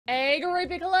A great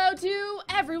big hello to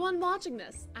everyone watching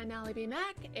this. I'm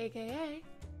alliebeemac, aka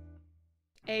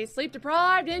a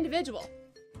sleep-deprived individual.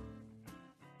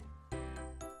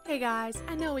 Hey guys,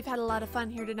 I know we've had a lot of fun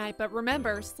here tonight, but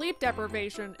remember, sleep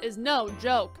deprivation is no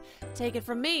joke. Take it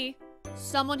from me,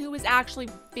 someone who is actually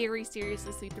very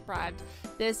seriously sleep deprived.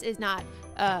 This is not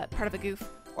part of a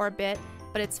goof or a bit,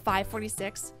 but it's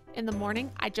 5:46 in the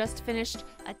morning. I just finished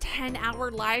a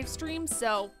 10-hour live stream,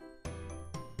 so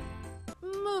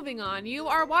moving on. You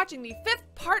are watching the 5th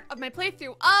part of my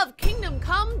playthrough of Kingdom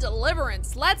Come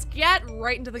Deliverance. Let's get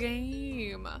right into the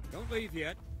game. Don't leave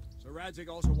yet. So Radzig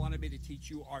also wanted me to teach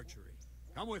you archery.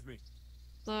 Come with me.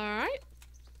 All right.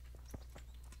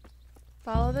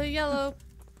 Follow the yellow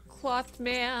cloth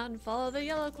man. Follow the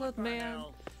yellow cloth man.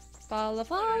 Follow the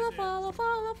yellow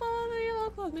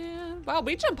cloth man. Wow,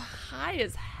 we jump high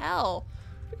as hell.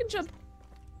 We can jump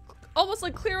almost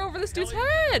like clear over this dude's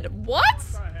head. What?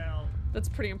 That's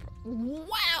pretty impressive.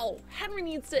 Wow! Henry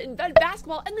needs to invent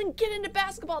basketball and then get into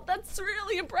basketball. That's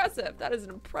really impressive. That is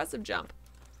an impressive jump.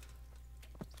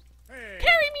 Hey.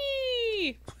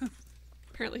 Carry me!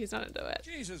 Apparently he's not into it.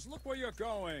 Jesus, look where you're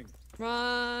going.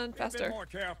 Run Be a faster. bit more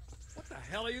careful. What the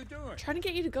hell are you doing? Trying to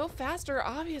get you to go faster,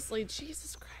 obviously.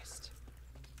 Jesus Christ.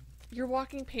 You're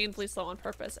walking painfully slow on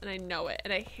purpose, and I know it,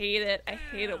 and I hate it. I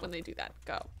hate it when they do that.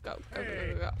 Go, go, go,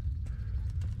 go, go, go.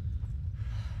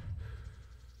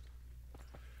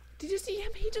 Did you see him?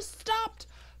 He just stopped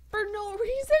for no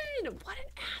reason. What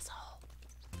an asshole.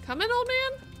 Come in, old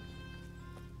man.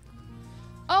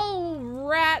 Oh,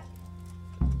 rat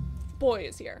boy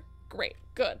is here. Great.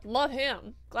 Good. Love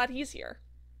him. Glad he's here.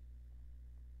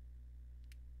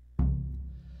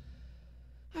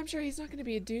 I'm sure he's not going to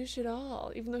be a douche at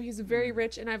all, even though he's very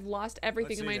rich and I've lost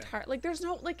everything in my entire... Like, there's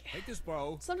no, like... Take this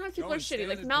bow. Sometimes people are shitty.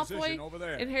 Like, position Malfoy over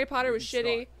there. in Harry Potter was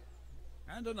shitty.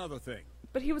 And another thing.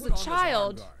 But he was Put a on this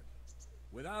child. arm guard.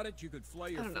 Without it, you could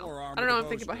flay your I don't know. forearm. I don't know. with I'm a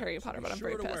thinking about bowstring, Harry so Potter, be but I'm sure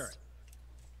very to wear pissed. it.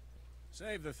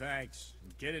 Save the thanks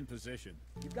and get in position.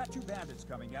 You've got 2 bandits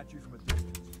coming at you from a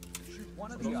distance. Shoot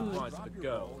one of the eyes, drop your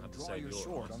bow, and draw your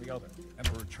sword on the other.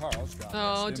 Emperor Charles got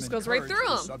Oh, it this just and goes right through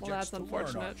encouraged him. the Well, that's subjects to learn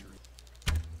unfortunate. archery.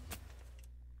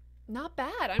 Not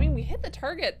bad. I mean, we hit the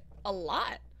target a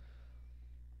lot.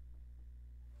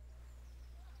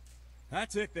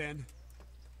 That's it then.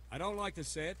 I don't like to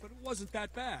say it, but it wasn't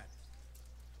that bad.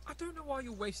 I don't know why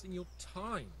you're wasting your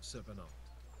time, Sir Bernard.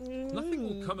 Nothing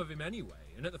will come of him anyway,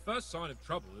 and at the first sign of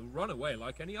trouble, he'll run away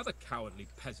like any other cowardly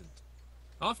peasant.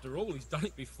 After all, he's done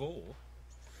it before.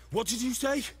 What did you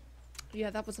say?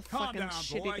 Yeah, that was a Calm fucking down,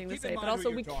 shitty boy. thing to Keep in say. But mind also,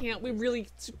 who we you're talking can't. We to. really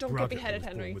don't get beheaded, was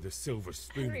born Henry. with a silver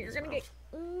spoon Henry, in you're his gonna get.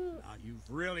 mouth. Now, you've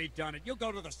really done it. You'll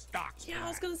go to the stocks. Yeah, for I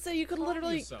was that. gonna say you could Calm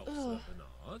literally. yourself, Sir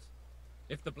Bernard.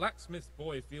 If the blacksmith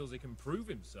boy feels he can prove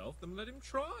himself, then let him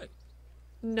try.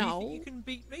 Do you No, think you can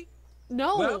beat me?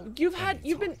 no. Well, You've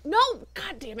been. No,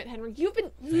 god damn it, Henry. You've been.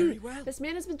 Very well. This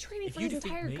man has been training If for you his defeat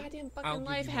entire me, goddamn I'll fucking give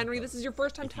life, you my Henry. bow. This is your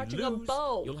first time If you touching lose, a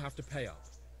bow. You'll have to pay up.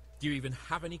 Do you even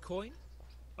have any coin?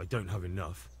 I don't have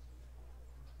enough.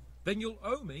 Then you'll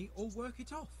owe me or work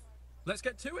it off. Let's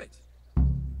get to it.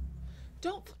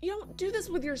 You don't do this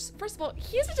with your. First of all,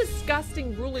 he's a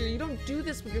disgusting ruler. You don't do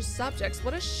this with your subjects.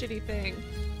 What a shitty thing.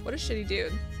 What a shitty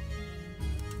dude.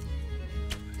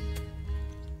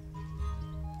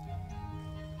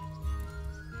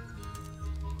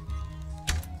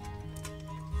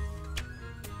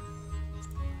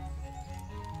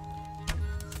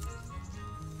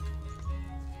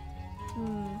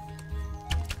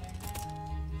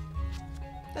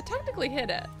 That technically hit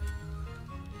it.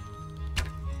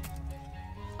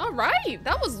 All right,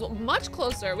 that was much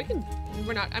closer.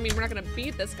 We're not gonna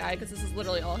beat this guy because this is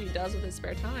literally all he does with his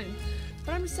spare time.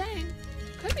 But I'm saying,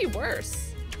 could be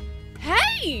worse.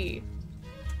 Hey!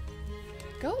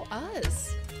 Go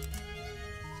us.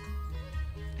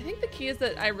 I think the key is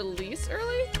that I release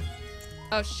early.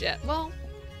 Oh shit, well.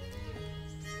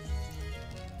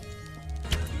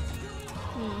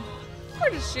 We're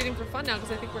just shooting for fun now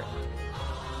because I think we're.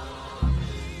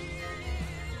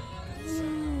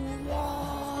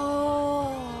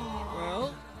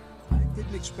 Well, I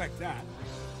didn't expect that.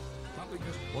 Probably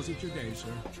just wasn't your day, sir.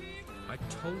 I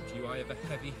told you I have a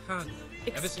heavy hand.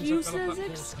 Ever since I fell off that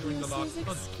horse during the last hunt.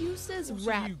 Excuses, What's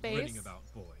rat you grinning face.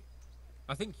 about, boy?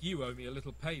 I think you owe me a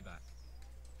little payback.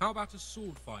 How about a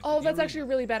sword fight? Oh, in the that's arena? actually a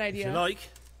really bad If you idea. like.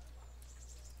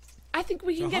 I think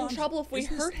we can get in Hans, trouble if we is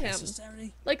this hurt him.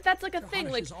 necessary? Like, that's like a Your thing.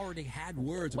 Highness Like, has already had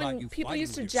words about when you people fighting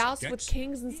used to with your joust with subjects.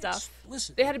 kings and He stuff,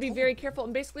 explicitly they had to be told very me. careful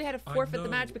and basically had to I forfeit the know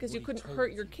match because you what he couldn't told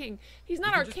hurt your you. king. He's You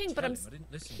not can our just king, but tell him I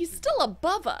didn't listen he's to you. still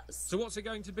above us. So what's it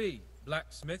going to be?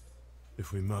 Blacksmith?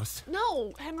 If we must.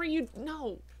 No, Henry,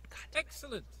 no. God damn it.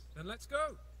 Excellent. Then let's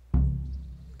go.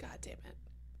 God damn it.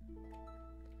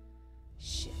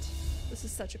 Shit. This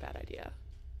is such a bad idea.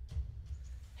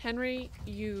 Henry,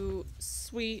 you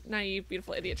sweet, naive,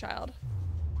 beautiful idiot child.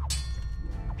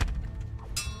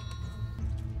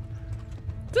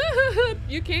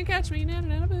 You can't catch me. Na,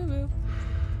 na, na, boo, boo.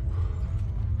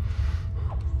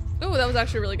 Oh, that was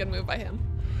actually a really good move by him.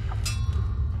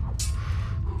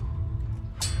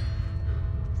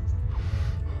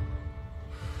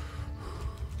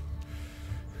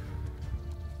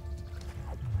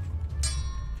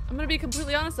 I'm gonna be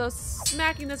completely honest though,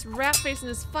 smacking this rat face in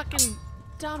his fucking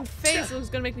dumb face was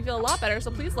gonna make me feel a lot better,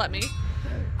 so please let me.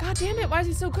 God damn it, why is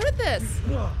he so good at this?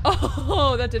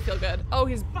 Oh, that did feel good. Oh,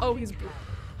 he's,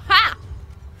 ha!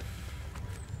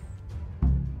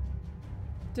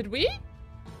 Did we?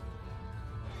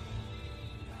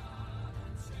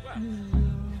 Well,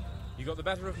 you got the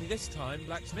better of me this time,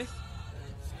 blacksmith.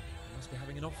 You must be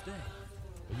having an off day.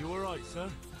 Are you alright, sir?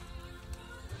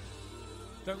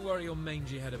 Don't worry your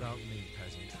mangy head about me,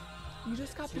 peasant. You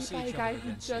just got We'll beat see by a each guy other who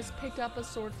again just soon. picked up a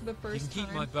sword for the You first can keep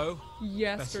time my bow.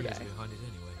 yesterday. Best years behind it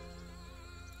anyway.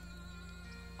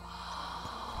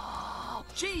 Oh,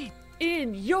 gee,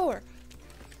 in your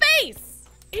face!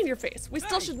 In your face. We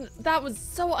still shouldn't. That was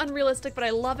so unrealistic, but I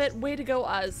love it. Way to go,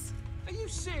 us. Are you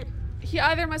serious? He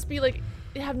either must be like,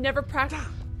 have never practiced.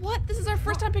 What? This is our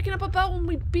first time picking up a bow when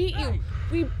we beat you.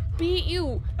 We beat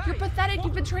you. You're pathetic.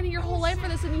 You've been training your whole life for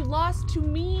this and you lost to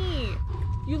me.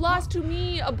 You lost to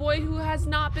me, a boy who has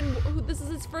not been, this is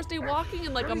his first day walking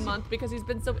in like a month because he's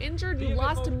been so injured. You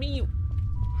lost to me.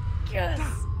 Yes.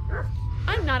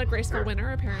 I'm not a graceful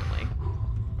winner, apparently.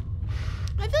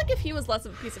 I feel like if he was less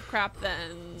of a piece of crap,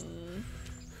 then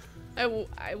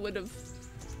I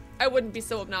wouldn't be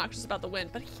so obnoxious about the win,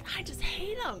 but I just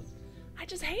hate him. I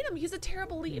just hate him. He's a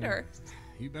terrible leader.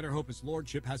 You better hope his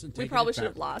lordship hasn't taken We probably it should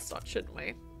have back. lost, shouldn't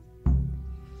we?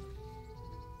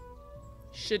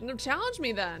 Shouldn't have challenged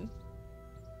me then.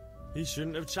 He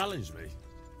shouldn't have challenged me.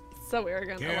 So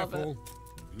arrogant. I love it. Careful.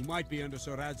 You might be under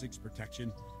Sir Radzig's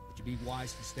protection, but you'd be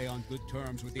wise to stay on good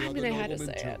terms with the I other mean, I had to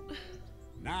noblemen say too. it.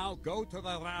 Now go to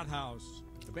the rat house.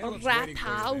 The A bailiff's rat waiting for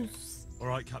you there. house.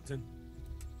 Alright, Captain.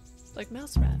 Like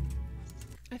mouse rat.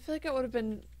 I feel like it would have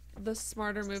been the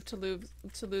smarter move to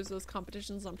lose those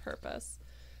competitions on purpose,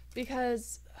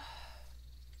 because,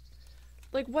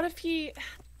 like, what if he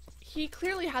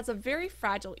clearly has a very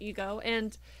fragile ego,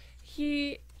 and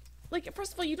he, like,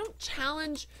 first of all, you don't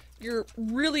challenge your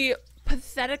really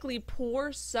pathetically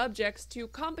poor subjects to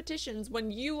competitions when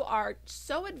you are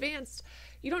so advanced.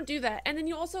 You don't do that. And then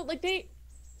you also, like,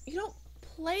 you don't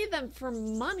play them for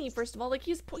money, first of all. Like,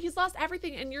 he's lost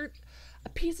everything and you're a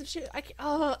piece of shit.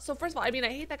 So first of all, I mean, I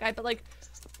hate that guy, but like,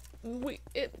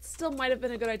 it still might have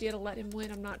been a good idea to let him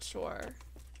win. I'm not sure.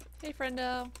 Hey,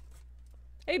 friendo.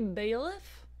 Hey,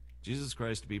 bailiff. Jesus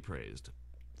Christ be praised.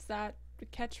 Is that a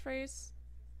catchphrase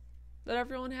that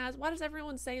everyone has? Why does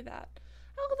everyone say that?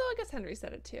 Although I guess Henry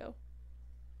said it too.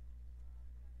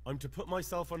 I'm to put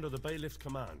myself under the bailiff's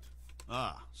command.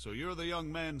 Ah, so you're the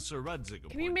young man Sir Radzig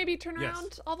Can you maybe turn Yes.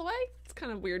 around all the way? It's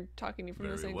kind of weird talking to you from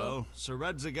this Very angle. well. Sir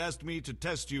Radzig asked me to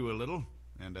test you a little,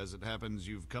 and as it happens,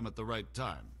 you've come at the right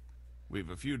time. We've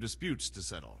a few disputes to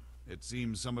settle. It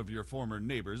seems some of your former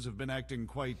neighbors have been acting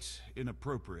quite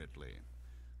inappropriately.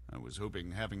 I was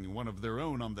hoping having one of their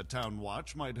own on the town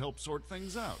watch might help sort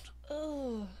things out.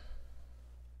 Oh,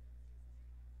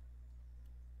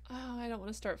 I don't want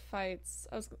to start fights.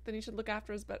 Then you should look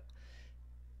after us, but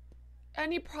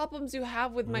any problems you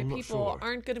have with my I'm not people sure.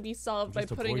 aren't going to be solved by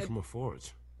Just a putting boy a from a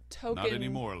forge. token Not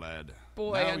anymore, lad.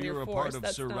 boy now on you're your a force. part of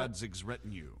That's Sir not... Radzig's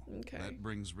retinue. Okay. That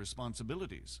brings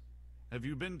responsibilities. Have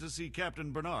you been to see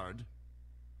Captain Bernard?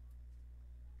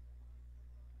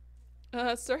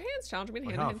 Sir Hans challenged me in I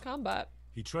hand-to-hand have. combat.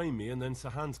 He trained me, and then Sir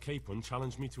Hans Capon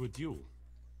challenged me to a duel.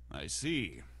 I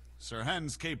see. Sir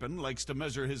Hans Capon likes to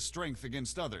measure his strength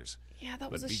against others. Yeah, that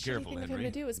was But a be shitty careful, thing of Henry.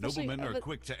 him to do, especially Noblemen of are a...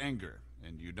 quick to anger,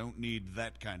 and you don't need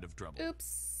that kind of trouble.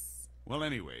 Oops. Well,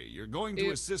 anyway, you're going to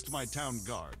Oops. assist my town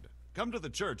guard. Come to the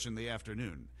church in the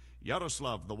afternoon.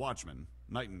 Yaroslav the watchman,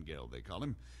 Nightingale they call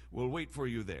him, will wait for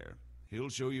you there. He'll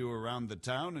show you around the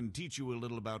town and teach you a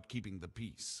little about keeping the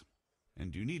peace.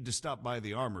 And you need to stop by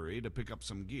the armory to pick up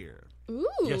some gear. Ooh.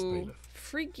 Yes, bailiff.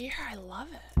 Free gear. I love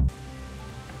it.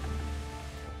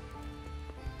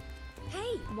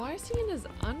 Hey, Why is he in his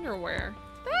underwear?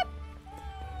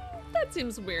 That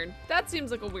seems weird. That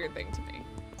seems like a weird thing to me.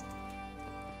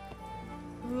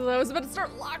 Ooh, I was about to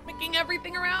start lockpicking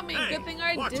everything around me. Hey, Good thing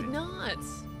I watch did it. not.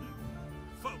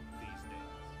 Folk these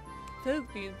days.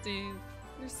 Folk these days.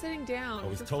 You're sitting down. I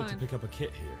was You're told to fine. pick up a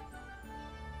kit here.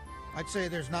 I'd say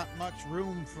there's not much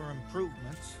room for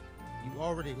improvements. You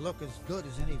already look as good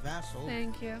as any vassal.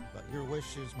 Thank you. But your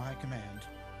wish is my command.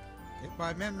 If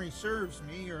my memory serves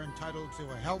me, you're entitled to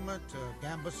a helmet, a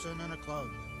gambeson, and a club.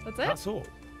 That's it? That's all.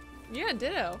 Yeah,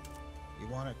 ditto. You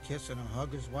want a kiss and a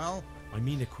hug as well? I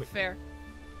mean equipment. Fair.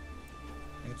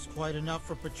 It's quite enough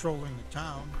for patrolling the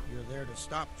town. You're there to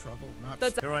stop trouble, not...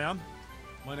 Here I am.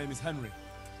 My name is Henry.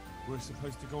 We're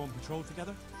supposed to go on patrol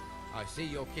together? I see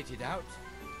you're kitted out.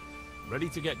 Ready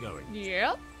to get going.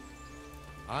 Yep.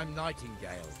 I'm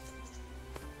Nightingale.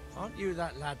 Aren't you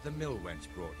that lad the mill wench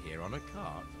brought here on a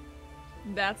cart?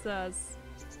 That's us.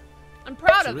 I'm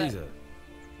proud of Teresa. it.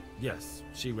 Yes,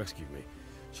 she rescued me.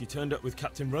 She turned up with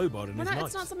Captain Robard and his knights.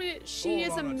 It's not something that she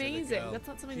is amazing. That's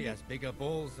not something she has bigger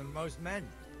balls than most men.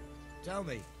 Tell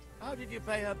me, how did you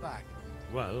pay her back?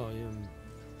 Well,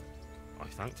 I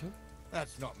thanked her.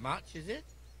 That's not much, is it?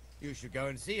 You should go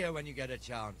and see her when you get a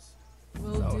chance.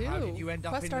 Will so do. How did you end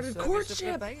up Quest in started the service courtship.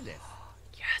 of the bailiff?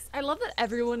 Yes, I love that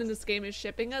everyone in this game is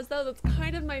shipping us, though. That's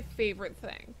kind of my favorite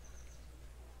thing.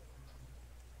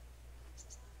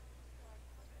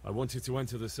 I wanted to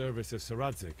enter the service of Sir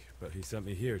Radzig, but he sent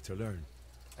me here to learn.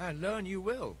 And learn you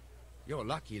will. You're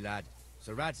lucky, lad.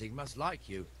 Sir Radzig must like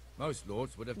you. Most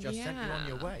lords would have just sent you on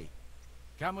your way.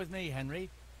 Come with me, Henry.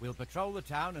 We'll patrol the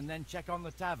town and then check on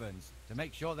the taverns to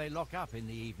make sure they lock up in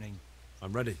the evening.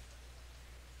 I'm ready.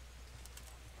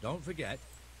 Don't forget,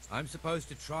 I'm supposed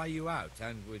to try you out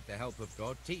and, with the help of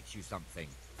God, teach you something.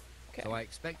 Okay. So I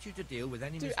expect you to deal with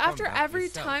any Dude, after misconduct every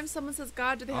yourself. time someone says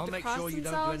God, do they have I'll to make cross sure you don't do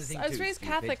themselves? anything I was too raised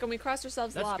stupid. Catholic and we cross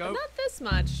ourselves a Let's lot, go. but not this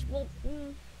much. Well,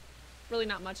 really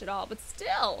not much at all, but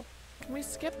still. Can we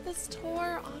skip this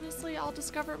tour? Honestly, I'll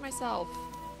discover it myself.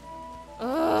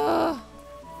 Ugh.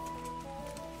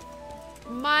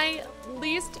 My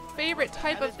least favorite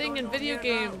type of thing in video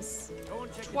games.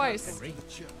 Twice.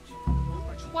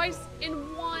 Twice in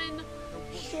one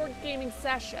short gaming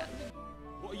session.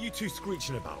 What are you two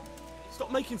screeching about?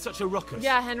 Stop making such a ruckus.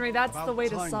 Yeah, Henry, that's the About way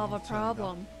to time solve you a turned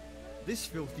problem. This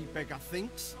filthy beggar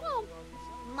thinks. Well,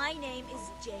 My name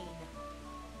is Jane.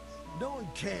 No one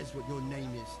cares what your name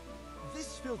is.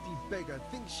 This filthy beggar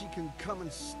thinks she can come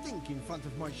and stink in front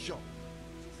of my shop.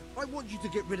 I want you to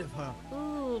get rid of her.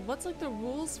 ooh, what's like the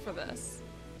rules for this?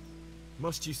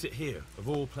 Must you sit here, of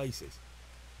all places?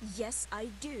 Yes, I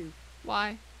do.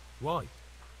 Why? Why?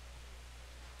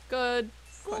 Good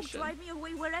Will question. drive me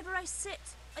away wherever I sit.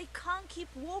 I can't keep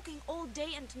walking all day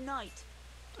and night.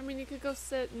 I mean, you could go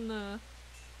sit in the...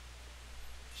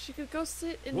 She could go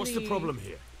sit in What's the problem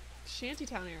here?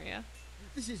 Shantytown area.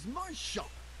 This is my shop,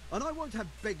 and I won't have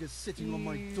beggars sitting on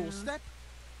my doorstep.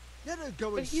 Let her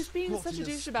go But and he's being squat such in a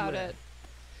the douche about square. it.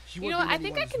 She You won't know be what, I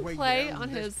think I anyone's can way play down, on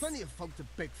and there's his... plenty of folk to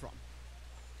beg from.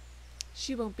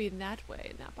 She won't be in that way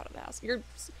in that part of the house. You're...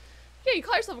 Yeah, you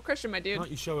call yourself a Christian, my dude. Can't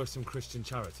you show us some Christian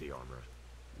charity, Armor?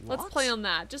 Let's play on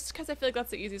that, just because I feel like that's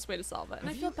the easiest way to solve it. And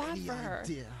I feel bad Have for you any her.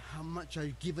 idea how much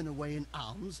I've given away in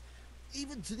alms?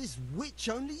 Even to this witch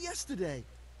only yesterday.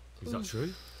 Is that true?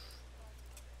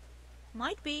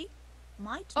 Might be.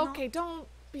 Might not. Okay, don't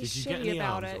be Did you get shitty any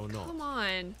about arms it. or not? Come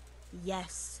on.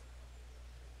 Yes.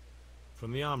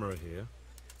 From the armourer here?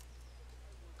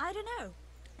 I don't know.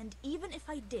 And even if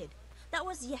I did, that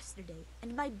was yesterday,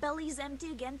 and my belly's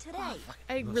empty again today. I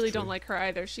That's really don't true. like her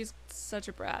either. She's such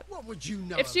a brat. What would you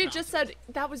know If she had about just it? said,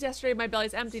 that was yesterday, my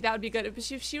belly's empty, that would be good.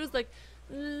 If she was like,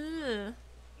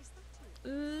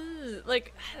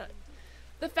 like,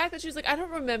 the fact that she was like, I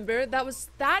don't remember,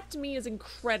 that to me is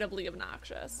incredibly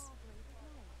obnoxious.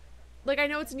 Like, I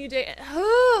know it's a new day.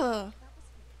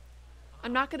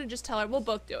 I'm not gonna just tell her, we'll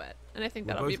both do it. And I think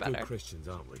We're that'll be both better. good Christians,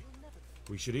 aren't we?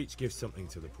 We should each give something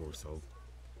to the poor soul.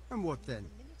 And what then?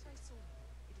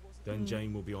 Then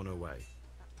Jane will be on her way.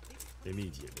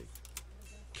 Immediately.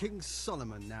 King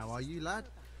Solomon now, are you, lad?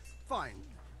 Fine.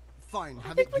 Fine, I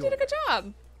have think it we did a your good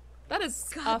job. That is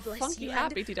God a bless funky you,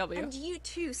 hat, and, BTW. and you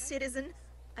too, citizen.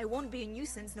 I won't be a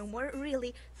nuisance no more,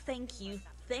 really. Thank you.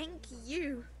 Thank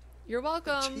you. You're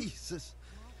welcome. Jesus.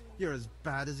 You're as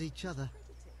bad as each other.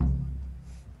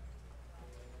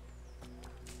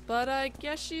 But I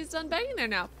guess she's done begging there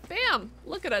now. Bam!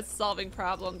 Look at us solving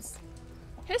problems.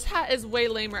 His hat is way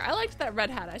lamer. I liked that red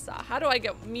hat I saw. How do I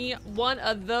get me one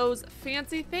of those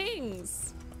fancy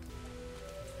things?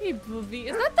 Hey, Boovie.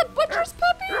 Is that the butcher's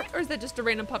puppy? Or is that just a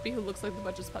random puppy who looks like the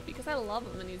butcher's puppy? Because I love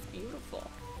him and he's beautiful.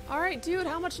 Alright, dude,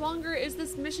 how much longer is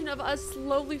this mission of us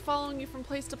slowly following you from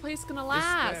place to place gonna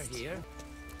last? This square here.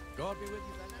 God be with you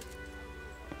then.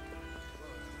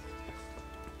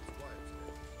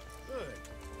 Good.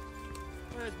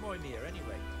 Where's Moimir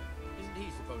anyway? Isn't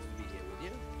he supposed to be here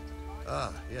with you?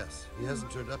 Ah, yes. He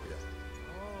hasn't turned up yet.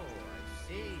 Oh, I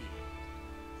see.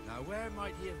 Now where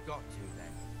might he have got to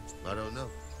then? I don't know.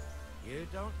 You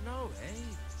don't know, eh?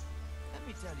 Let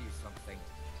me tell you something.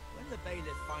 When the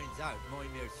bailiff finds out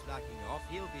Moimir's slacking off,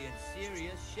 he'll be in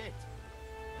serious shit.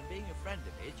 And being a friend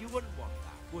of his, you wouldn't want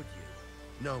that, would you?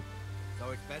 No. So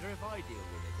it's better if I deal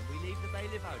with it and we leave the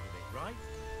bailiff out of it, right?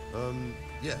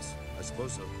 Yes, I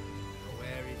suppose so. So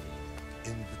where is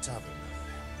he? In the tavern.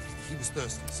 He was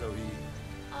thirsty, so he... Went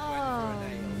for an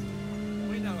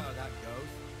ale. We know how that goes.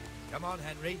 Come on,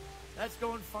 Henry. Let's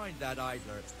go and find that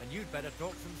idler, and you'd better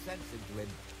talk some sense into him.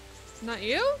 Not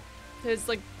you? His,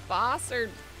 like, boss or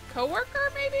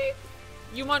co-worker, maybe?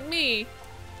 You want me?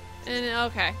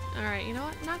 And, okay. Alright, you know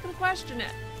what? I'm not gonna question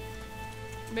it.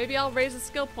 Maybe I'll raise a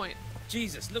skill point.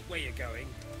 Jesus, look where you're going.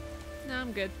 No,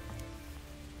 I'm good.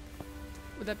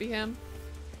 Would that be him?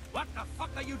 What the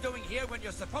fuck are you doing here when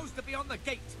you're supposed to be on the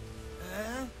gate?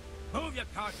 Move your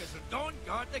carcass and don't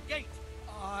guard the gate.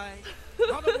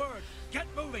 Not a word. Get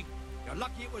moving. You're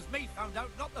lucky it was me found out,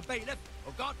 not the bailiff,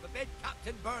 or God forbid,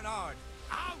 Captain Bernard.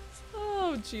 Out!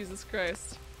 Oh, Jesus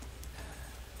Christ.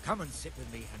 Come and sit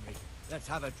with me, Henry. Let's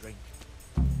have a drink.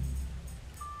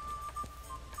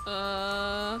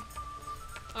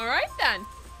 Alright then.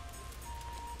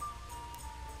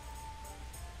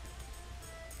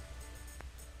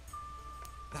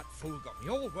 That fool got me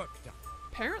all worked up.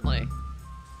 Apparently.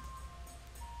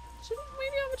 Shouldn't we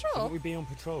be on patrol? Shouldn't we be on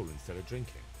patrol instead of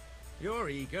drinking? You're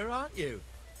eager, aren't you?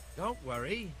 Don't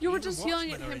worry. You were Even just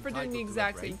yelling at watchmen are him for doing the entitled to a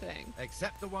exact same break, thing.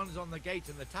 Except the ones on the gate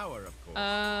and the tower, of course.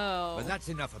 Oh. But that's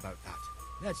enough about that.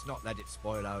 Let's not let it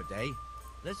spoil our day.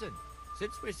 Listen,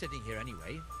 since we're sitting here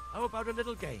anyway, how about a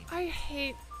little game? I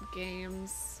hate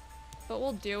games, but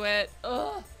we'll do it.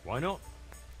 Ugh. Why not?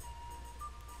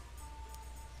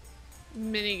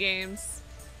 Mini games.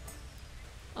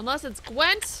 Unless it's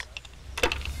Gwent.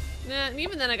 Nah, and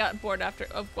even then I got bored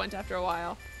of Gwent after a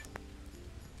while.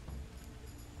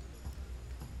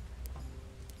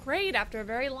 Great, after a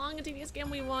very long and tedious game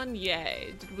we won.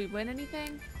 Yay. Did we win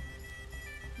anything?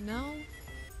 No?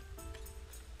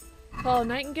 Follow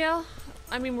Nightingale?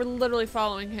 I mean, we're literally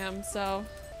following him, so...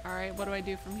 Alright, what do I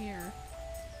do from here?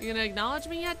 You gonna acknowledge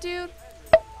me yet, dude?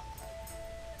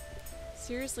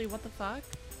 Seriously, what the fuck?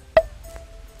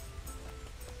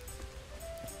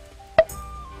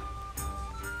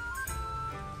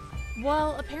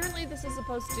 Well, apparently this is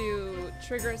supposed to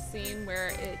trigger a scene where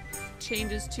it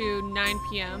changes to 9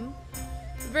 p.m.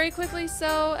 very quickly,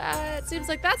 so it seems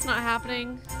like that's not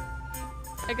happening.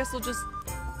 I guess we'll just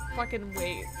fucking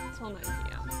wait until 9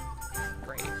 p.m.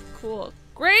 Great. Cool.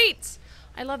 Great!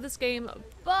 I love this game,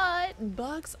 but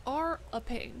bugs are a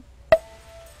pain.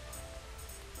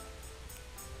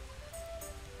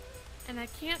 And I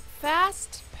can't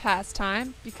fast past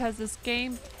time because this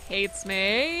game hates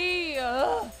me.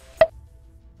 Ugh.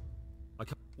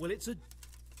 Well, it's a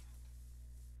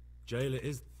jail. It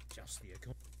is Just the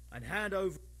account. And hand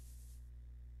over.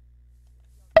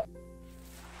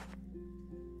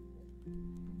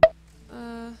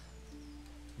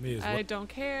 me as well. I don't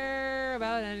care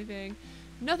about anything.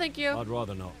 No, thank you. I'd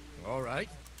rather not. All right,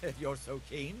 if you're so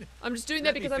keen. I'm just doing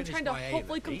that because I'm trying to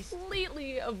hopefully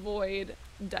completely avoid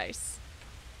dice.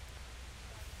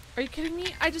 Are you kidding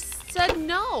me? I just said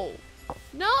no.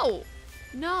 No.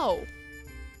 No.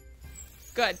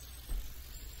 Good.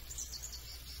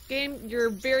 Game, you're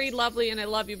very lovely and I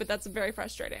love you, but that's very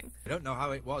frustrating. I don't know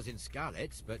how it was in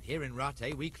Skalitz, but here in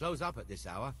Rattay we close up at this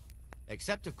hour.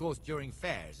 Except, of course, during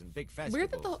fairs and big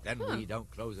festivals. Then we don't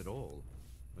close at all.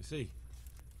 I see.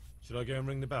 Should I go and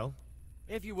ring the bell?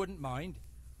 If you wouldn't mind,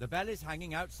 the bell is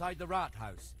hanging outside the rat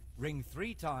house. Ring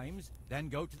 3 times, then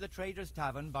go to the Trader's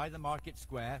Tavern by the market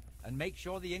square and make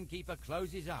sure the innkeeper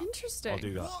closes up. Interesting. I'll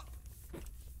do that.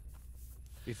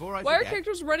 Before I Why are forget,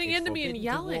 characters running it's into me and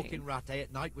forbidden to walk yelling? in Rattay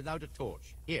at night without a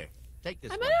torch. Here, take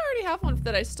this I one. might already have one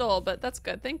that I stole, but that's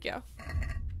good. Thank you.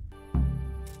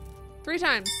 3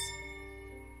 times.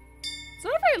 It's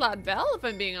not a very loud bell, if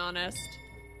I'm being honest.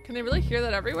 Can they really hear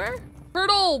that everywhere?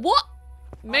 Turtle! What?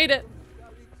 Made it.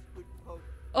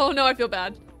 Oh no, I feel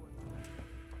bad.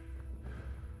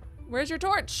 Where's your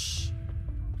torch?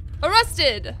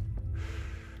 Arrested!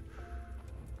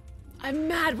 I'm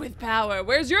mad with power.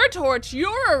 Where's your torch?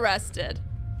 You're arrested.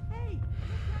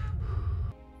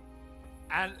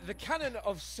 And the canon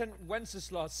of St.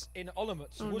 Wenceslas in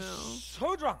Olomouc was no.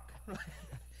 so drunk,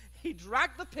 he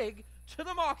dragged the pig to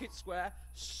the market square,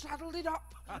 saddled it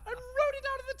up, and rode it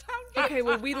out of the town gate. Okay,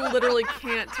 well, we literally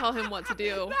can't tell him what to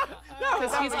do.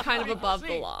 Because he's kind of above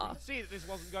the law. See that this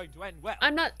wasn't going to end well.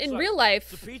 I'm not, in So, real life,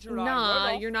 Sir Peter and I nah,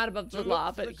 rode off you're not above to the look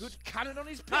law, for but the good cannon on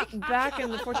his pig. back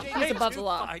in the 14th, he's above the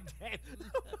law.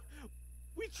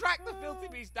 We tracked the filthy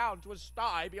beast down to a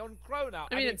sty beyond Kronau.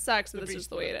 I mean, it sucks, but this is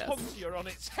the way it is. Puncture on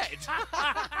its head.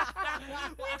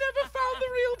 We never found the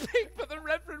real pig, but the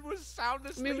Reverend was sound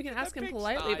asleep. I mean, we can ask him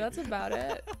politely, but that's about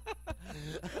it.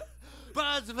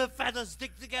 Birds of a feather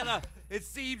stick together. It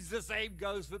seems the same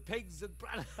goes for pigs and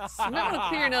pralines. You might want to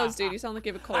clear your nose, dude. You sound like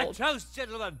you have a I cold. toast,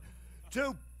 gentlemen,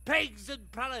 to pigs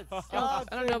and pralines. I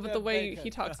don't know, but the way he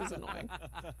talks is annoying.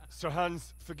 Sir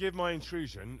Hans, forgive my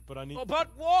intrusion, but I need... Oh, but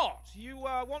what? You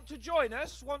want to join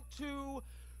us? Want to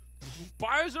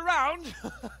buy us around?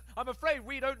 I'm afraid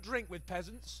we don't drink with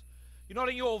peasants. You're not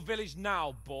in your village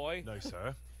now, boy. No,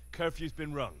 sir. Curfew's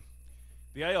been rung.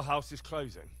 The alehouse is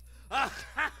closing.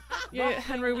 Yeah,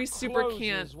 Henry, we super Closes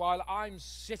can't. While I'm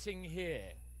sitting here.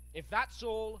 If that's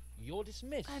all, you're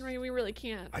dismissed. Henry, we really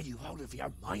can't. Are you out of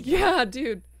your mind? Yeah,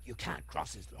 dude. You can't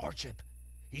cross his lordship.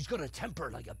 He's got a temper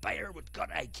like a bear with gut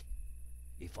ache.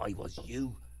 If I was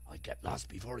you, I'd get lost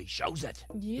before he shows it.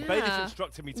 Yeah. The bailiff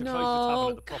instructed me to close the tavern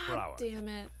at the proper hour. Damn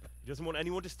it. He doesn't want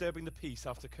anyone disturbing the peace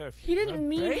after curfew. He didn't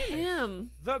mean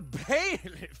him. The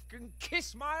bailiff can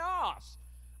kiss my ass.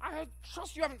 I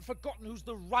trust you haven't forgotten who's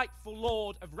the rightful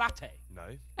lord of Ratte. No.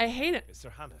 I hate it. It's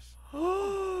Sir Hannes.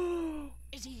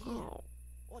 Is he here?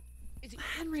 What? Is he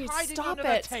Henry, hiding stop under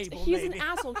the it. table, He's maybe? an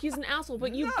asshole. He's an asshole.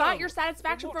 But you No, got your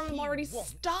satisfaction but what from him he already. wants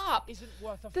Stop. Isn't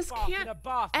worth a This fart in can't a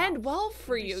bathhouse. end well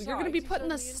for you. You're going to be Besides, put in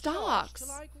the he's only in charge stocks.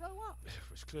 till I grow up.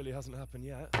 Which clearly hasn't happened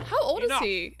yet. How old Enough. is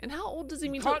he? And how old does he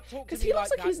mean to? can't talk to Because me he looks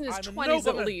like like he's in that. his I'm a 20s at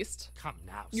nobleman. least. Come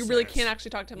now, You really sirs. can't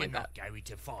actually talk to him You're like that. not going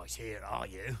to fight here, are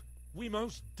you? We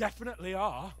most definitely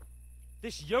are.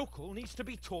 This yokel needs to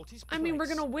be taught his place. I mean, we're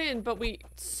going to win, but we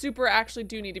super actually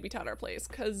do need to be taught our place.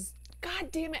 Because,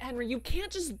 god damn it, Henry, you can't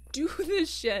just do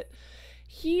this shit.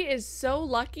 He is so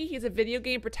lucky he's a video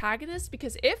game protagonist,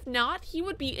 because if not, he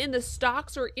would be in the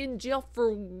stocks or in jail for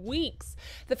weeks.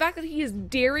 The fact that he is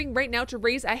daring right now to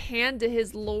raise a hand to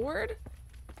his lord.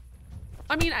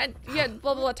 I mean, yeah,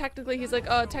 blah, blah, blah. Technically, he's like,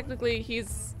 technically,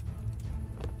 he's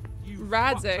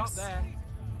Radzig's.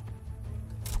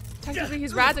 Technically,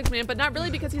 he's Radzig's man, but not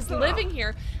really, because he's living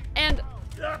here. And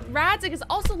Radzig is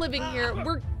also living here.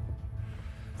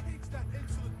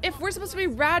 If we're supposed to be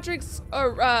Radzig's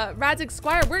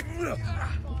squire, we're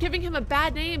giving him a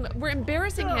bad name. We're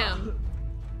embarrassing him.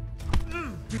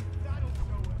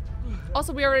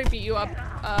 Also, we already beat you up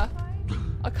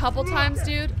a couple times,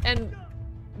 dude, and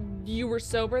you were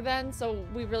sober then, so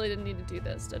we really didn't need to do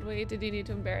this, did we? Did you need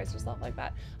to embarrass yourself like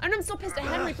that? And I'm still pissed at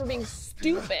Henry for being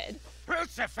stupid.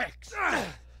 Crucifix!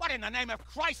 What in the name of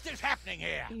Christ is happening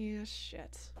here? Yeah,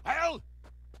 shit. Well,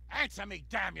 answer me,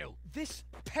 damn you! This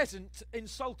peasant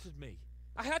insulted me.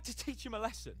 I had to teach him a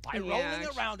lesson. By rolling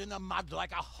around in the mud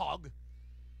like a hog?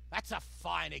 That's a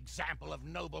fine example of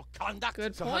noble conduct.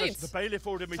 Good So point. Hannes, the bailiff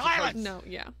ordered me to Silence! close... No,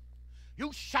 yeah.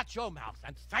 You shut your mouth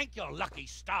and thank your lucky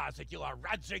stars that you are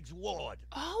Radzig's ward.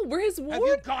 Oh, we're his ward? Have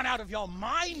you gone out of your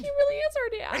mind? He really is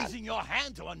our dad. Raising your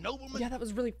hand to a nobleman? Yeah, that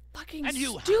was really fucking And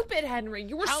you, stupid, Henry.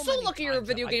 You were How so many lucky you're a times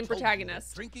have video I game told you protagonist.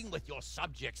 that drinking with your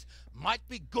subjects might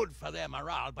be good for their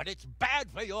morale, but it's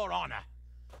bad for your honor.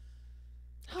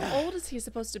 How old is he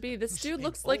supposed to be? This dude spent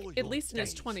looks like all at your least in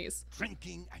his days 20s.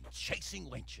 Drinking and chasing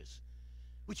wenches,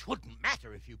 which wouldn't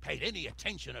matter if you paid any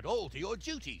attention at all to your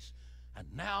duties. And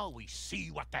now we see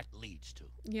what that leads to.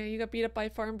 Yeah, you got beat up by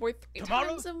Farm Boy 3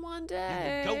 times in one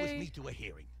day. You will go with me to a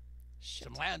hearing. Shit.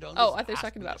 Some landowners. Oh, I thought you were asked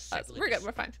talking me about to us. settle a We're good, we're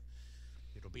dispute. fine.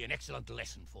 It'll be an excellent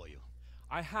lesson for you.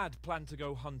 I had planned to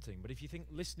go hunting, but if you think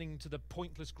listening to the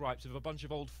pointless gripes of a bunch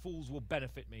of old fools will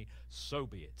benefit me, so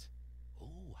be it.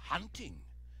 Oh, hunting.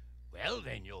 Well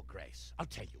then, Your Grace, I'll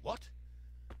tell you what.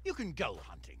 You can go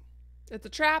hunting. It's a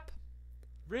trap.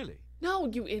 Really? No,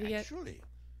 you idiot. Naturally.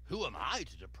 Who am I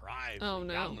to deprive Oh, the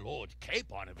no. young Lord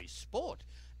Capon of his sport?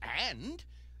 And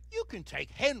you can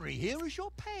take Henry here as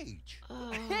your page.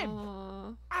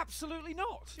 Aw. Absolutely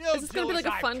not. You'll Is this gonna do be like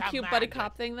as a I've fun, cute buddy commanded.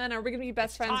 cop thing then? Are we gonna be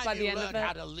best It's friends time by the you end of learn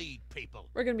how it? to lead people.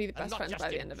 We're gonna be the and best not friends just by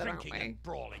the in end of it, aren't drinking we? and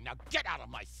brawling. Now get out of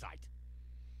my sight.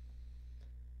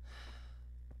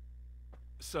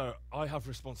 Sir, I have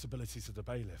responsibilities of the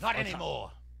bailiff. Not I can't-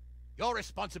 anymore. Your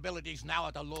responsibilities now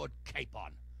are the Lord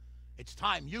Capon. It's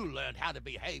time you learned how to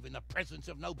behave in the presence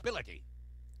of nobility.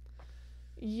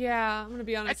 Yeah, I'm gonna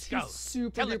be honest, he Let's go.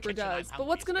 super Tell the duper kitchen I'm does. But hungry.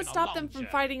 what's It's gonna been a stop long them from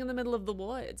journey. fighting in the middle of the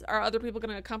woods? Are other people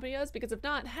gonna accompany us? Because if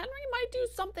not, Henry might do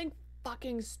something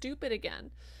fucking stupid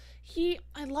again.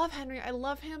 I love Henry, I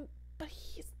love him, but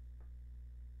he's...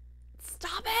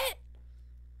 Stop it!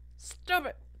 Stop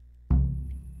it!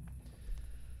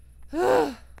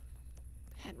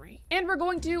 Henry. And we're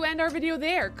going to end our video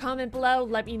there. Comment below,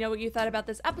 let me know what you thought about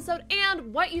this episode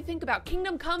and what you think about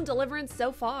Kingdom Come Deliverance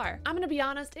so far. I'm gonna be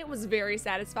honest, it was very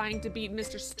satisfying to beat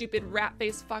Mr. Stupid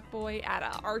Rat-Faced Fuckboy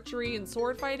at archery and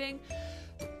sword fighting.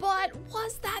 But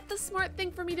was that the smart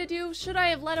thing for me to do? Should I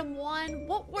have let him win?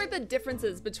 What were the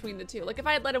differences between the two? Like, if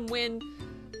I had let him win,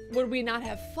 would we not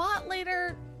have fought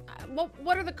later?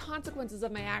 What are the consequences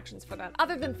of my actions for that,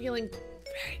 other than feeling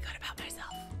very good about myself?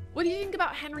 What do you think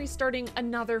about Henry starting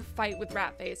another fight with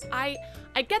Ratface? I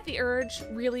get the urge,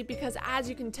 really, because as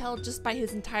you can tell just by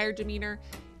his entire demeanor,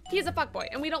 he's a fuckboy,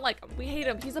 and we don't like him. We hate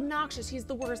him. He's obnoxious. He's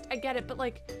the worst. I get it, but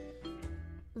like,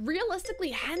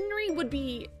 realistically, Henry would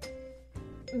be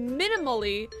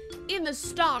minimally in the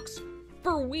stocks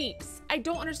for weeks. I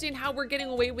don't understand how we're getting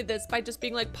away with this by just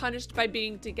being like punished by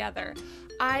being together.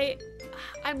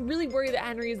 I'm really worried that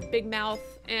Henry's big mouth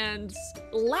and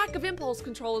lack of impulse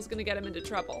control is gonna get him into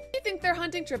trouble. What do you think their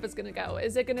hunting trip is gonna go?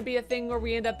 Is it gonna be a thing where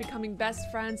we end up becoming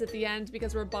best friends at the end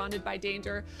because we're bonded by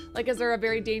danger? Like, is there a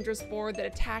very dangerous boar that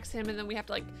attacks him and then we have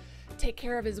to like take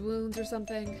care of his wounds or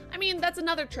something? I mean, that's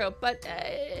another trope, but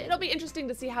it'll be interesting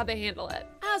to see how they handle it.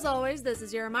 As always, this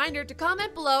is your reminder to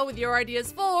comment below with your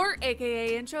ideas for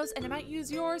AKA intros, and I might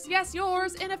use yours, yes,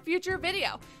 yours, in a future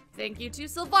video. Thank you to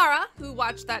Silvara, who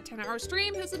watched that 10-hour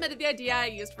stream, who submitted the idea I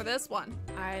used for this one.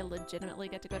 I legitimately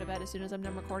get to go to bed as soon as I'm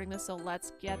done recording this, so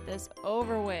let's get this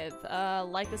over with.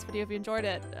 Like this video if you enjoyed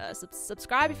it.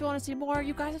 Subscribe if you want to see more.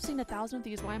 You guys have seen 1,000 of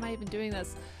these. Why am I even doing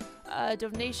this?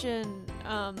 Donation,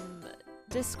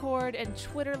 Discord, and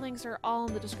Twitter links are all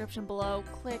in the description below.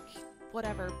 Click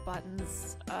whatever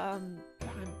buttons. I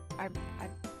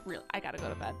gotta go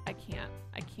to bed. I can't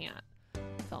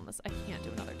film this. I can't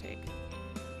do another take.